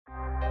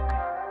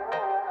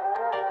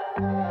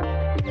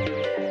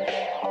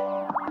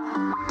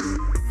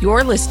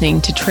You're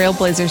listening to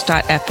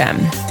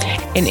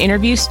Trailblazers.fm, an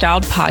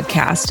interview-styled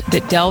podcast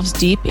that delves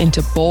deep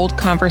into bold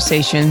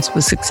conversations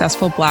with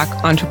successful Black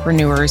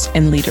entrepreneurs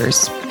and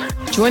leaders.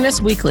 Join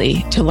us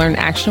weekly to learn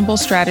actionable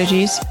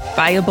strategies,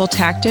 valuable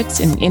tactics,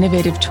 and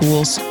innovative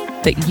tools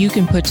that you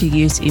can put to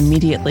use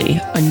immediately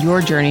on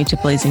your journey to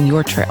blazing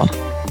your trail.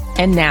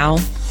 And now,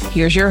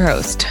 here's your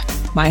host,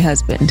 my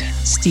husband,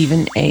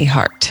 Stephen A.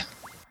 Hart.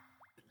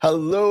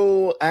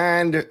 Hello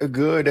and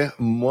good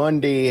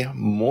Monday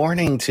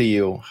morning to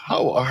you.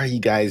 How are you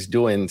guys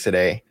doing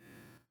today?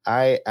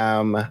 I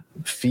am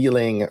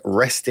feeling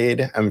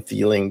rested. I'm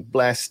feeling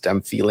blessed.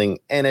 I'm feeling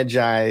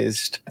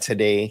energized.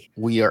 Today,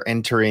 we are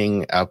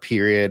entering a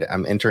period.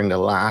 I'm entering the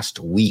last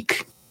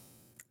week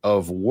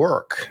of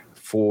work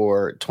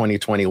for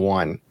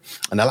 2021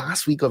 and the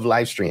last week of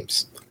live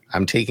streams.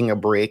 I'm taking a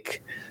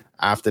break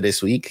after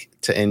this week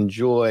to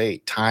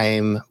enjoy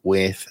time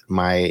with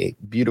my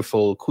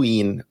beautiful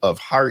queen of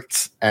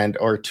hearts and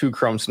our two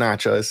crumb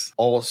snatchers.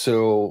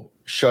 Also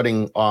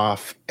shutting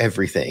off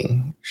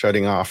everything,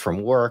 shutting off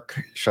from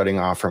work, shutting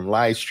off from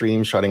live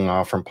streams, shutting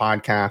off from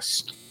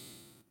podcasts.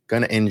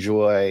 Gonna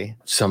enjoy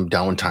some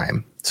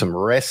downtime, some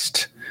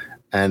rest,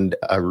 and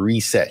a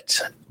reset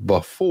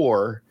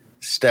before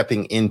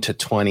stepping into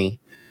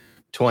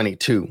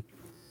 2022.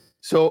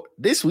 So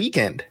this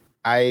weekend,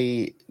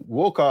 I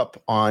woke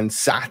up on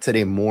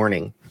Saturday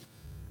morning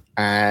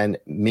and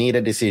made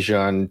a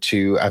decision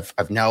to,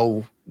 I've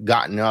now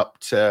gotten up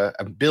to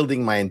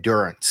building my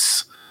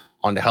endurance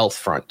on the health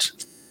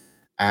front.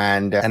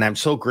 And I'm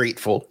so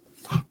grateful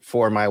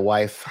for my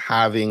wife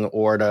having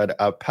ordered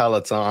a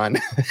Peloton.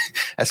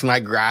 That's my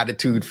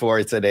gratitude for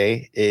it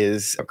today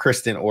is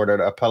Kristen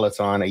ordered a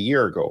Peloton a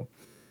year ago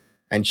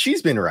and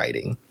she's been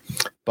riding.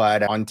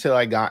 But until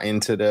I got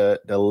into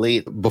the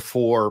late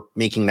before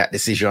making that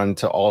decision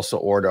to also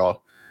order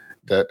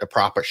the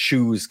proper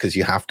shoes, because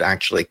you have to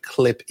actually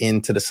clip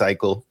into the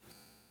cycle.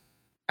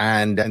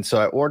 And so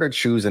I ordered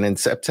shoes. And in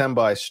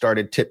September, I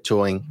started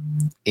tiptoeing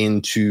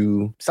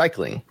into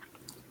cycling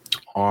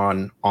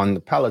on the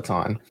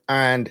Peloton.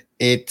 And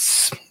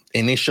it's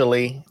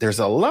initially, there's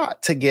a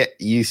lot to get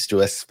used to,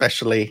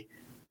 especially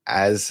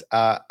as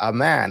a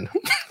man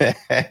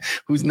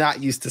who's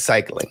not used to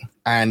cycling.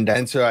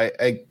 And so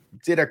I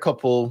did a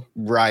couple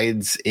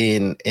rides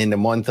in the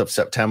month of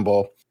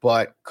September,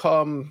 but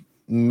come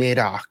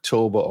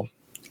mid-October,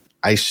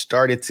 I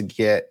started to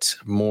get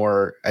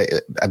more,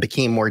 I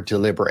became more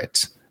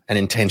deliberate and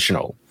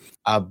intentional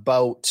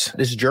about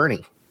this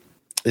journey,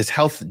 this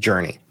health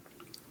journey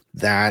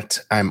that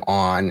I'm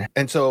on.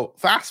 And so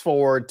fast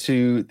forward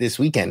to this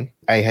weekend,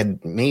 I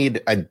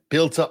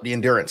built up the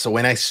endurance. So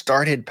when I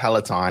started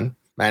Peloton,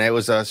 man, it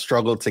was a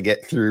struggle to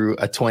get through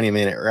a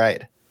 20-minute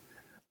ride.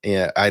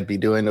 Yeah, I'd be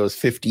doing those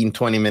 15,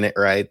 20-minute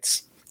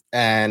rides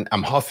and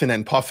I'm huffing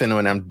and puffing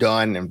when I'm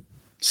done and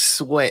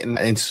sweating.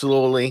 And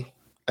slowly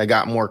I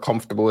got more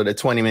comfortable with the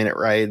 20-minute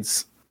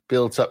rides,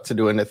 built up to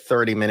doing the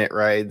 30-minute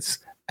rides.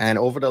 And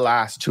over the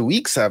last 2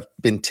 weeks, I've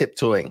been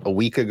tiptoeing. A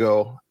week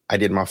ago, I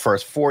did my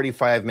first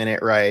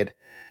 45-minute ride.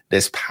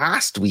 This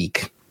past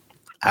week,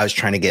 I was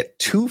trying to get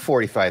 2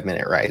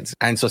 45-minute rides.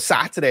 And so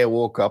Saturday, I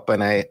woke up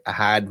and I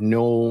had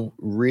no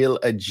real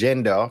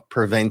agenda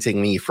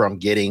preventing me from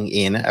getting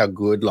in a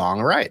good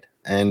long ride.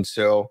 And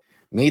so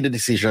made a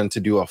decision to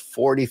do a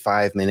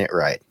 45-minute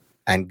ride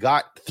and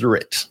got through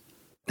it.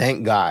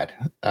 Thank God.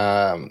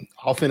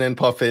 Huffing and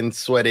puffing,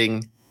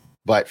 sweating,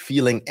 but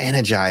feeling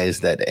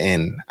energized at the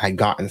end. I'd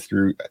gotten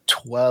through a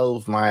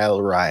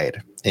 12-mile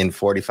ride in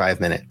 45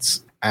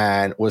 minutes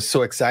and was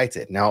so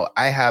excited. Now,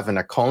 I have an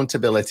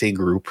accountability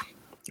group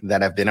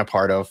that I've been a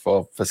part of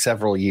for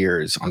several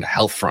years on the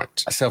health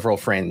front. Several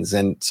friends,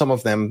 and some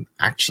of them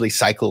actually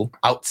cycle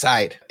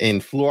outside in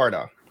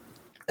Florida.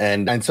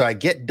 And so I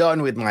get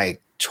done with my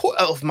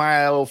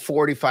 12-mile,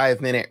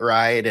 45-minute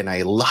ride, and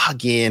I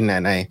log in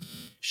and I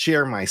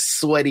share my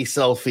sweaty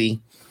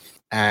selfie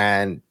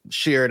and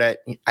share that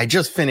I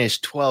just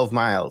finished 12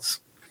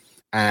 miles.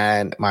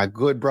 And my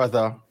good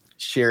brother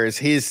shares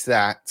his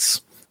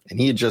stats. And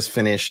he had just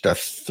finished a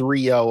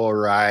 3-hour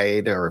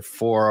ride or a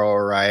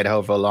 4-hour ride,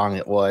 however long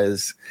it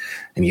was.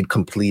 And he'd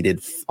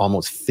completed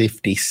almost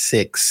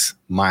 56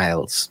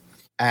 miles.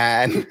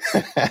 And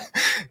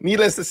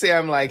needless to say,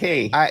 I'm like,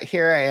 hey,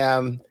 here I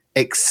am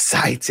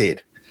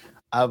excited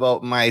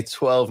about my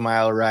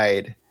 12-mile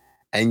ride.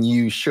 And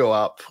you show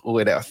up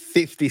with a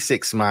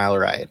 56-mile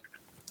ride.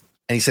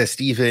 And he says,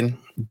 Stephen,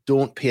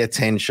 don't pay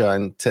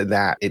attention to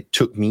that. It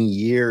took me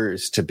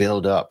years to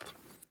build up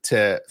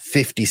to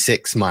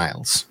 56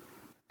 miles.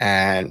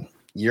 And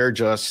you're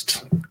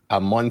just a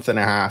month and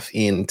a half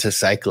into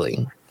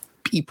cycling.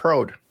 Be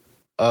proud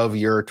of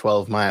your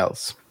 12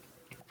 miles.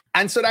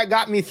 And so that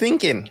got me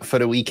thinking for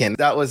the weekend.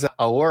 That was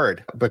a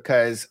word,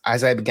 because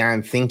as I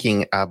began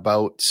thinking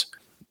about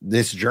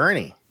this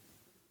journey,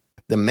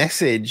 the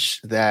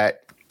message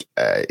that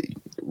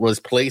was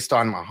placed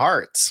on my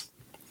heart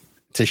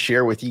to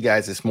share with you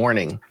guys this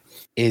morning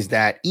is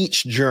that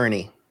each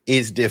journey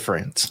is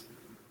different.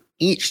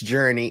 Each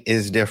journey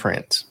is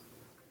different.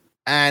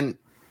 And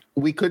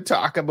we could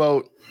talk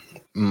about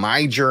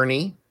my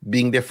journey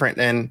being different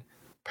than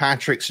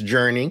Patrick's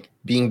journey,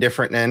 being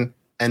different than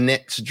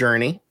Annette's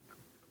journey.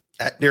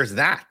 There's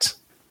that.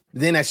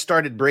 Then I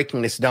started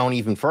breaking this down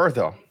even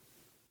further.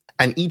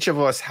 And each of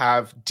us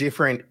have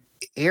different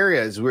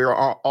areas. We're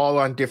all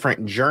on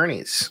different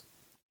journeys.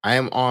 I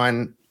am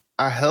on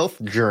a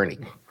health journey.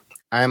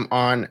 I'm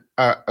on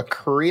a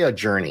career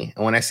journey.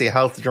 And when I say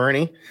health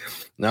journey,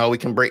 now we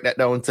can break that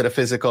down to the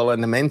physical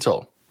and the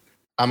mental.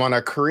 I'm on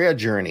a career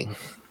journey.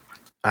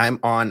 I'm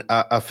on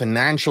a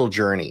financial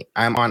journey.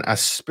 I'm on a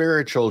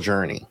spiritual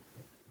journey.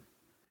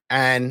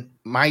 And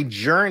my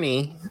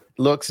journey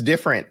looks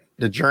different.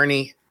 The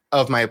journey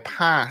of my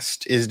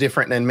past is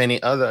different than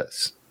many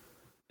others.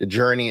 The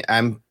journey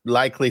I'm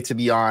likely to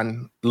be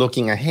on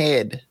looking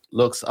ahead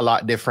looks a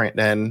lot different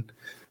than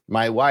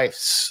my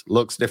wife's,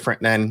 looks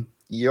different than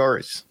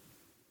yours.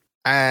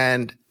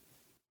 And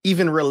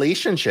even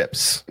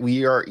relationships,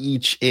 we are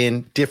each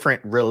in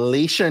different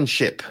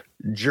relationship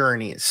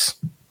journeys.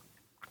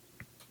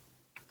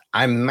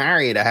 I'm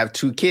married. I have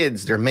 2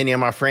 kids. There are many of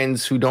my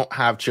friends who don't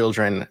have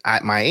children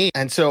at my age.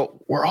 And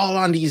so we're all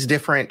on these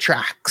different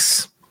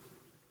tracks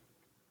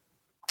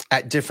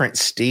at different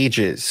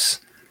stages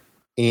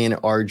in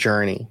our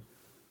journey.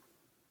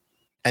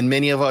 And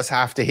many of us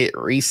have to hit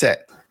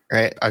reset,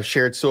 right? I've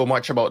shared so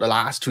much about the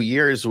last 2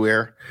 years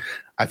where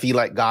I feel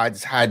like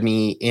God's had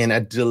me in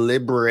a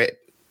deliberate,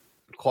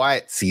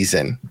 quiet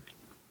season,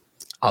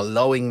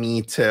 allowing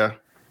me to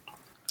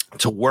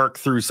work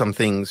through some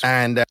things.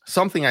 And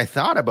something I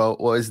thought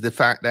about was the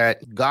fact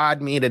that God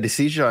made a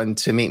decision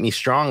to make me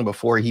strong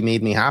before he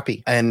made me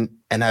happy. And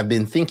I've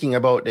been thinking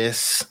about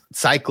this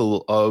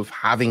cycle of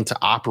having to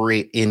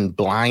operate in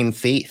blind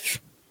faith.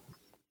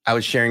 I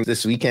was sharing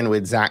this weekend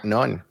with Zach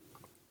Nunn,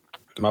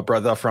 my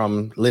brother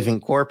from Living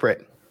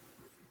Corporate,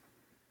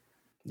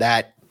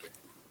 that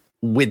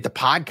with the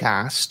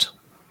podcast,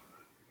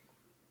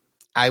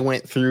 I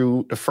went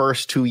through the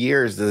first 2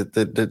 years,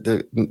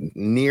 the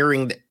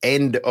nearing the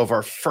end of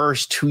our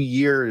first 2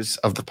 years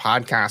of the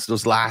podcast.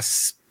 Those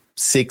last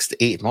 6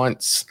 to 8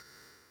 months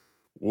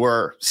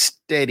were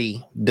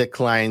steady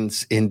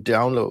declines in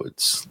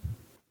downloads,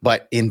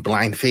 but in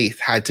blind faith,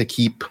 had to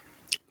keep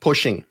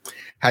pushing,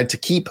 had to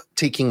keep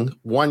taking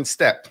one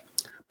step,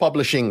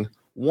 publishing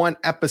one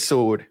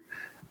episode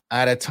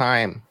at a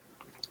time,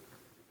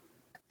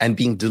 and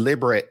being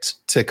deliberate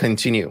to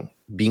continue.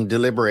 Being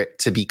deliberate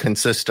to be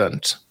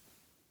consistent.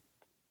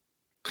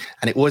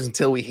 And it wasn't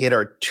until we hit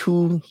our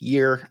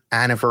 2-year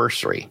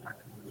anniversary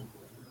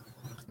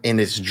in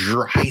this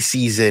dry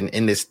season,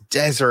 in this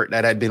desert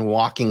that I'd been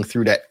walking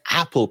through, that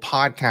Apple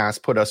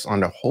Podcast put us on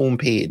the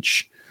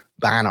homepage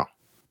banner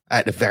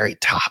at the very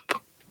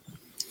top.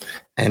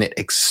 And it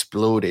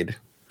exploded,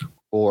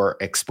 or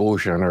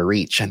exposure or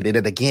reach, and did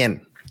it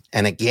again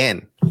and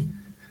again.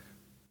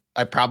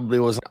 I probably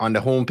was on the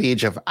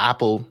homepage of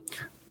Apple,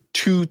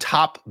 2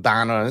 top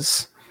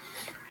banners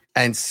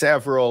and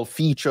several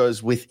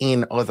features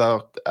within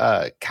other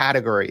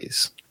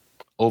categories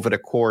over the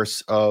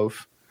course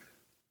of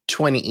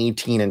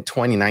 2018 and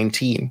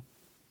 2019.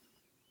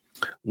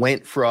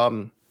 Went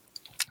from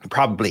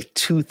probably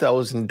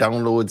 2,000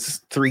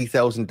 downloads,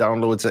 3,000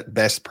 downloads at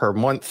best per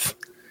month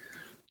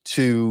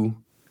to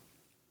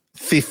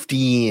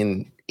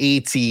 15,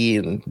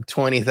 18,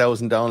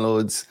 20,000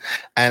 downloads.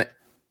 And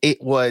it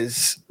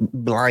was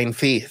blind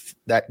faith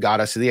that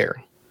got us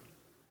there.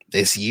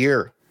 This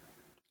year,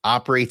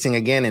 operating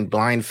again in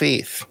blind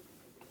faith,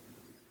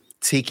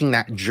 taking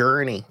that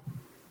journey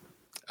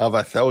of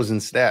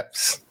 1,000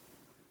 steps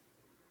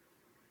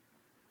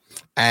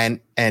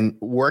and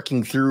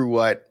working through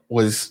what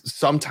was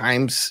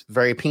sometimes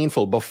very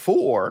painful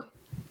before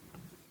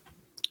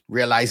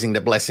realizing the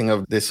blessing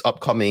of this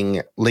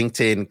upcoming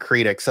LinkedIn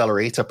Create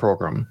Accelerator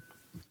program.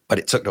 But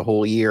it took the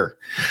whole year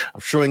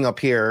of showing up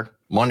here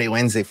Monday,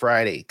 Wednesday,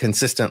 Friday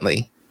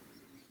consistently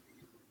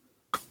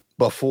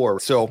before.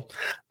 So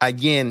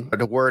again,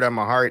 the word on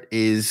my heart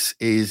is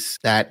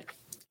that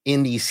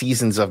in these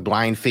seasons of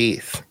blind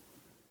faith,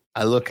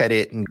 I look at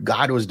it and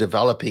God was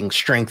developing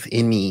strength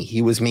in me.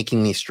 He was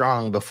making me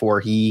strong before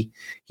he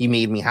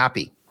made me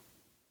happy.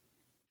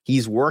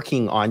 He's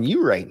working on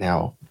you right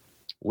now.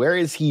 Where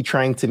is he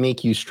trying to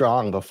make you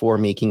strong before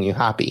making you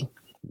happy?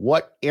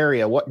 What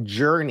area, what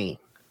journey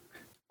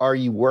are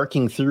you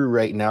working through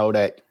right now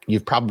that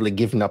you've probably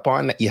given up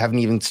on, that you haven't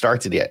even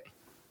started yet?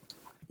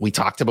 We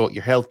talked about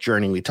your health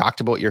journey. We talked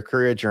about your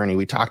career journey.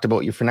 We talked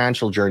about your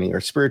financial journey,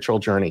 your spiritual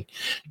journey,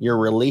 your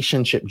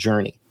relationship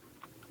journey.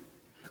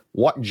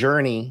 What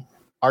journey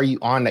are you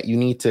on that you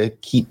need to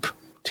keep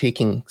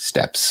taking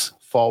steps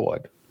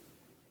forward?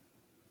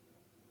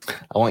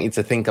 I want you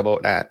to think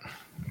about that.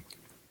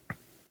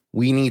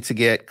 We need to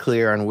get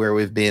clear on where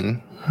we've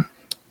been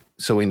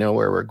so we know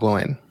where we're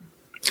going.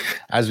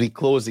 As we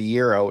close the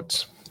year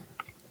out,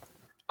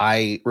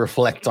 I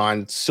reflect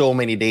on so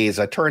many days.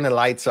 I turned the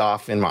lights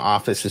off in my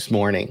office this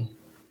morning.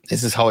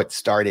 This is how it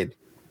started.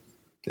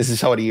 This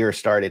is how the year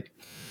started.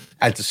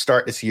 I had to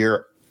start this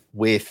year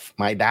with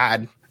my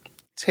dad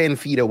 10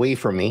 feet away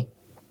from me,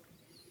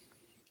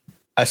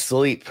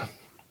 asleep,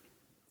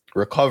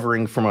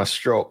 recovering from a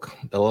stroke.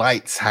 The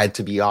lights had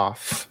to be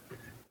off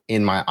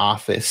in my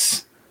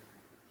office.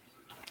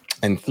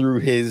 And through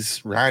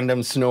his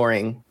random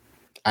snoring,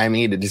 I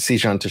made a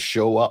decision to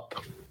show up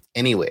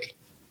anyway,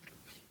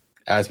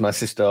 as my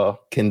sister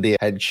Kende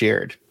had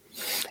shared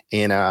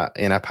in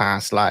a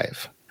past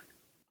life.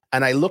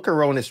 And I look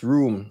around this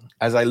room.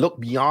 As I look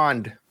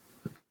beyond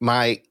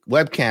my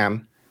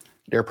webcam,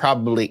 there are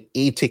probably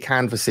 80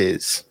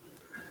 canvases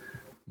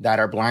that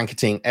are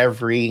blanketing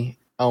every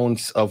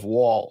ounce of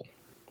wall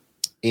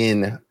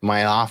in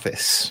my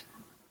office.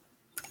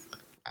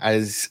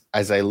 As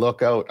I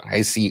look out,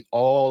 I see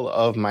all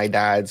of my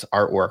dad's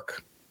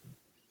artwork.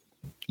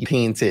 He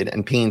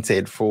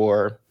painted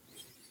for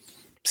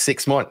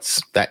 6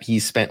 months that he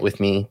spent with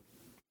me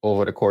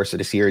over the course of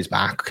this year. He's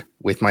back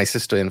with my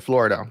sister in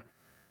Florida.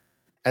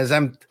 As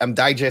I'm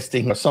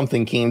digesting,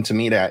 something came to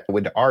me that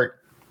with the art,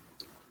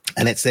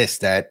 and it's this,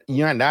 that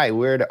you and I,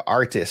 we're the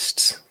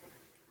artists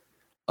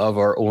of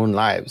our own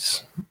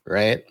lives,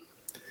 right?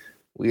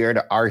 We are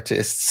the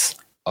artists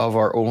of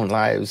our own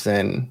lives,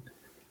 and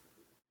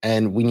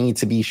we need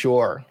to be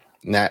sure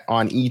that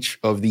on each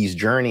of these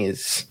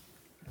journeys,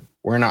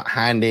 we're not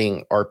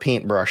handing our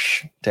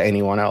paintbrush to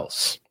anyone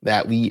else,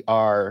 that we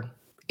are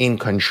in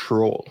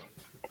control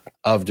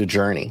of the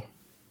journey.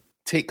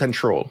 Take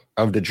control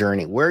of the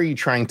journey. Where are you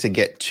trying to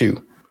get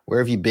to? Where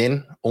have you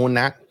been? Own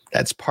that.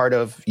 That's part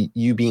of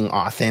you being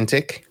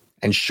authentic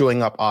and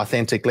showing up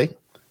authentically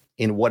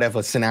in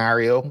whatever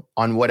scenario,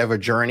 on whatever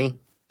journey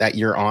that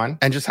you're on.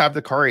 And just have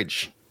the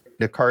courage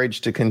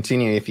to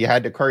continue. If you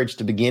had the courage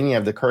to begin, you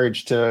have the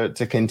courage to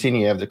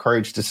continue. You have the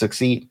courage to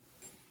succeed.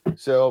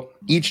 So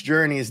each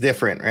journey is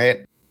different,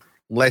 right?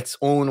 Let's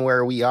own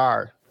where we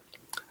are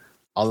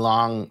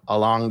along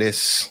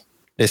this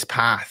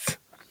path.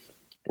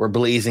 We're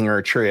blazing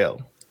our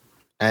trail,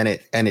 and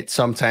it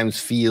sometimes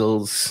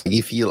feels,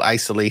 you feel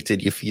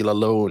isolated, you feel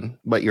alone,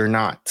 but you're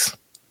not.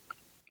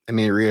 Let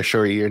me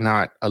reassure you, you're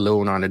not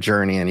alone on a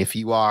journey. And if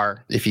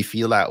you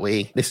feel that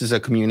way, this is a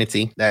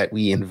community that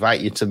we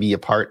invite you to be a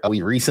part of.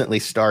 We recently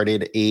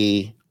started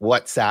a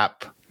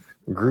WhatsApp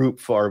group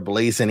for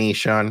Blazer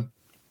Nation.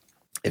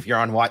 If you're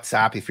on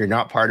WhatsApp, if you're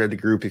not part of the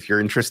group, if you're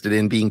interested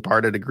in being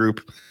part of the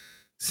group,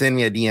 send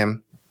me a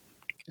DM,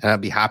 and I'll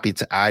be happy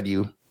to add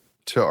you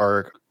to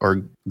our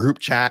group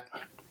chat.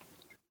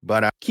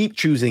 But keep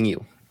choosing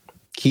you.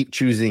 Keep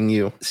choosing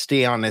you.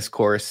 Stay on this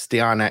course. Stay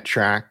on that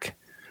track.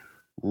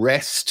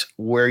 Rest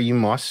where you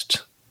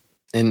must.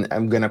 And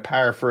I'm going to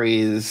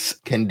paraphrase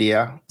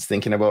Kendia. I was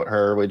thinking about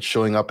her with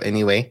showing up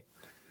anyway.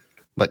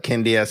 But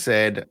Kendia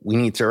said, we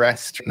need to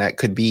rest. And that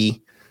could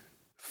be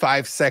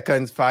 5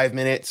 seconds, 5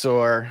 minutes,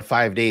 or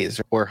 5 days,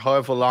 or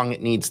however long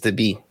it needs to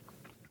be.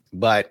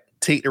 But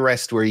take the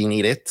rest where you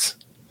need it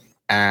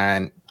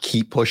and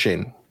keep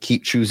pushing.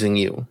 Keep choosing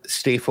you.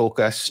 Stay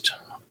focused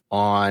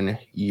on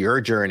your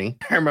journey.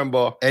 I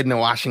remember Edna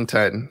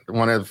Washington,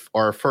 one of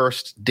our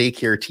first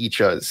daycare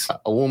teachers,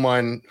 a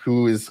woman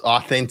who is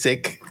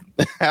authentic,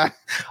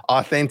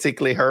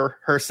 authentically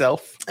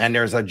herself. And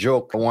there's a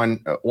joke, one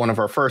of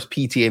our first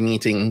PTA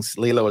meetings,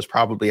 Layla was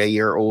probably a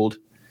year old.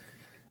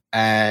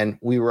 And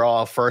we were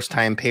all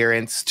first-time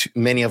parents.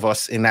 Many of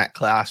us in that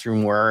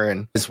classroom were,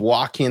 and is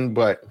walking,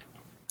 but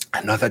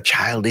another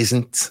child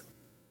isn't.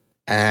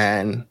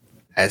 And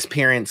as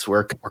parents,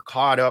 we're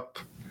caught up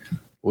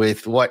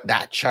with what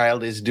that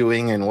child is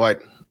doing and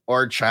what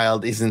our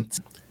child isn't.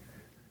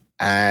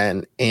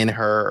 And in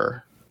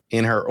her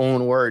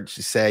own words,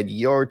 she said,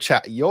 your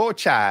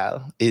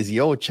child is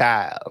your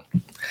child.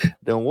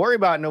 Don't worry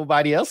about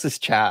nobody else's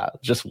child.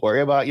 Just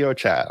worry about your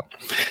child.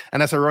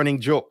 And that's a running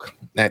joke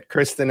that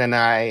Kristen and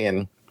I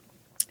and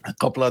a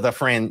couple other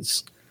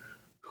friends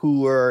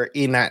who were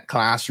in that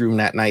classroom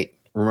that night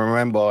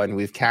remember, and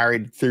we've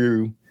carried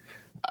through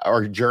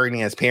our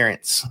journey as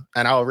parents.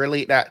 And I'll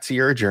relate that to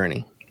your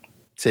journey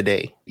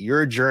today.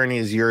 Your journey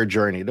is your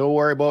journey. Don't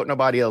worry about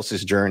nobody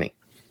else's journey.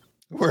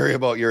 Worry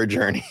about your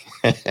journey.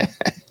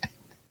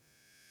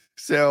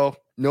 So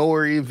know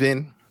where you've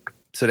been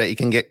so that you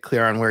can get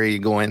clear on where you're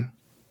going.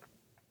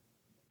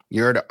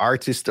 You're the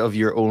artist of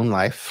your own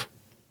life.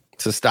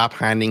 So stop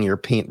handing your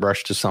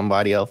paintbrush to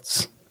somebody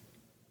else.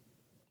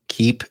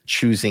 Keep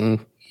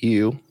choosing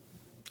you.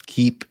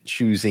 Keep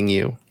choosing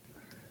you.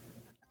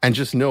 And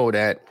just know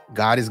that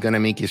God is going to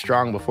make you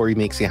strong before he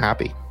makes you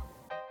happy.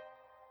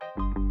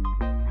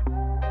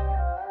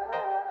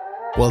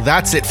 Well,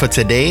 that's it for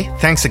today.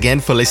 Thanks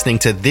again for listening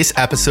to this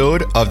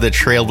episode of the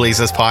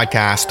Trailblazers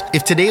podcast.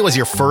 If today was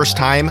your first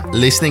time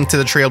listening to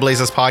the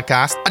Trailblazers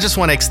podcast, I just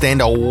want to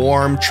extend a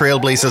warm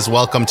Trailblazers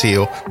welcome to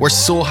you. We're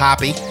so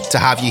happy to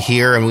have you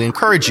here, and we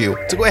encourage you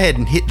to go ahead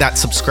and hit that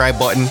subscribe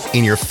button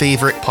in your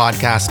favorite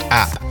podcast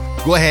app.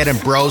 go ahead and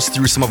browse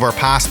through some of our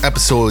past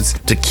episodes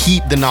to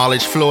keep the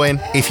knowledge flowing.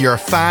 If you're a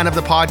fan of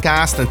the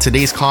podcast and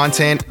today's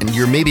content, and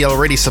you're maybe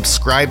already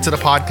subscribed to the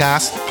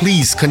podcast,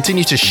 please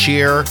continue to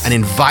share and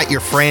invite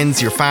your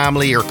friends, your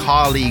family, your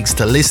colleagues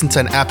to listen to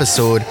an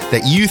episode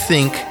that you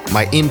think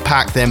might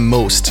impact them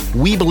most.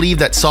 We believe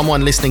that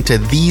someone listening to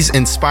these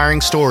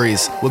inspiring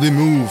stories will be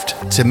moved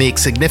to make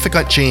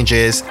significant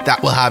changes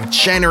that will have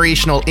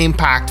generational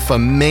impact for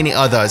many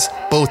others,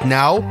 both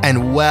now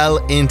and well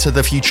into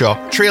the future.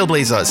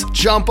 Trailblazers,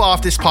 jump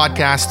off this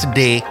podcast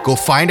today. Go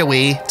find a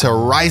way to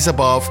rise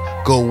above,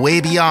 go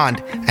way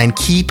beyond, and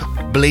keep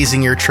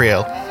blazing your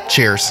trail.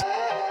 Cheers.